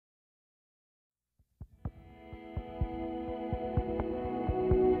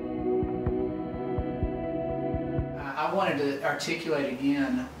wanted to articulate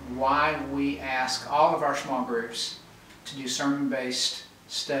again why we ask all of our small groups to do sermon-based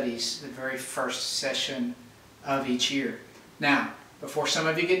studies the very first session of each year. Now, before some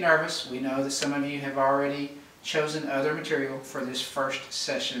of you get nervous, we know that some of you have already chosen other material for this first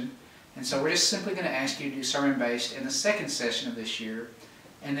session, and so we're just simply going to ask you to do sermon-based in the second session of this year,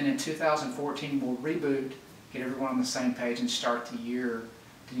 and then in 2014 we'll reboot, get everyone on the same page, and start the year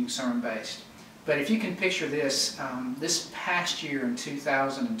doing sermon-based. But if you can picture this, this past year in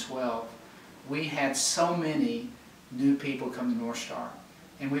 2012, we had so many new people come to North Star,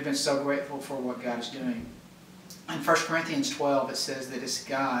 and we've been so grateful for what God is doing. In 1 Corinthians 12 it says that it's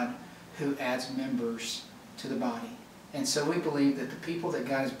God who adds members to the body. And so we believe that the people that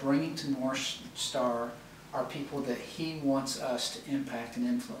God is bringing to North Star are people that He wants us to impact and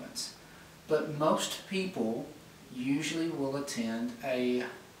influence. But most people usually will attend a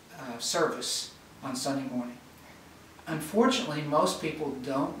service on Sunday morning. Unfortunately, most people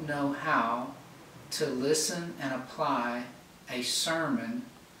don't know how to listen and apply a sermon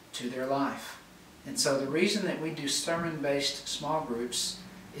to their life. And so the reason that we do sermon-based small groups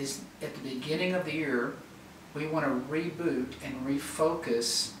is at the beginning of the year, we want to reboot and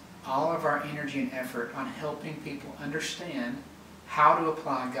refocus all of our energy and effort on helping people understand how to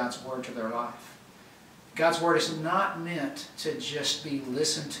apply God's Word to their life. God's Word is not meant to just be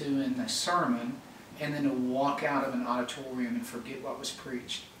listened to in a sermon and then to walk out of an auditorium and forget what was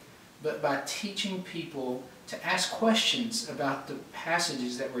preached. But by teaching people to ask questions about the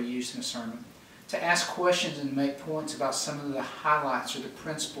passages that were used in a sermon, to ask questions and make points about some of the highlights or the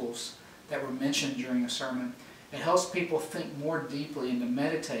principles that were mentioned during a sermon, it helps people think more deeply and to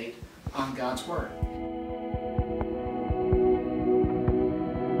meditate on God's Word.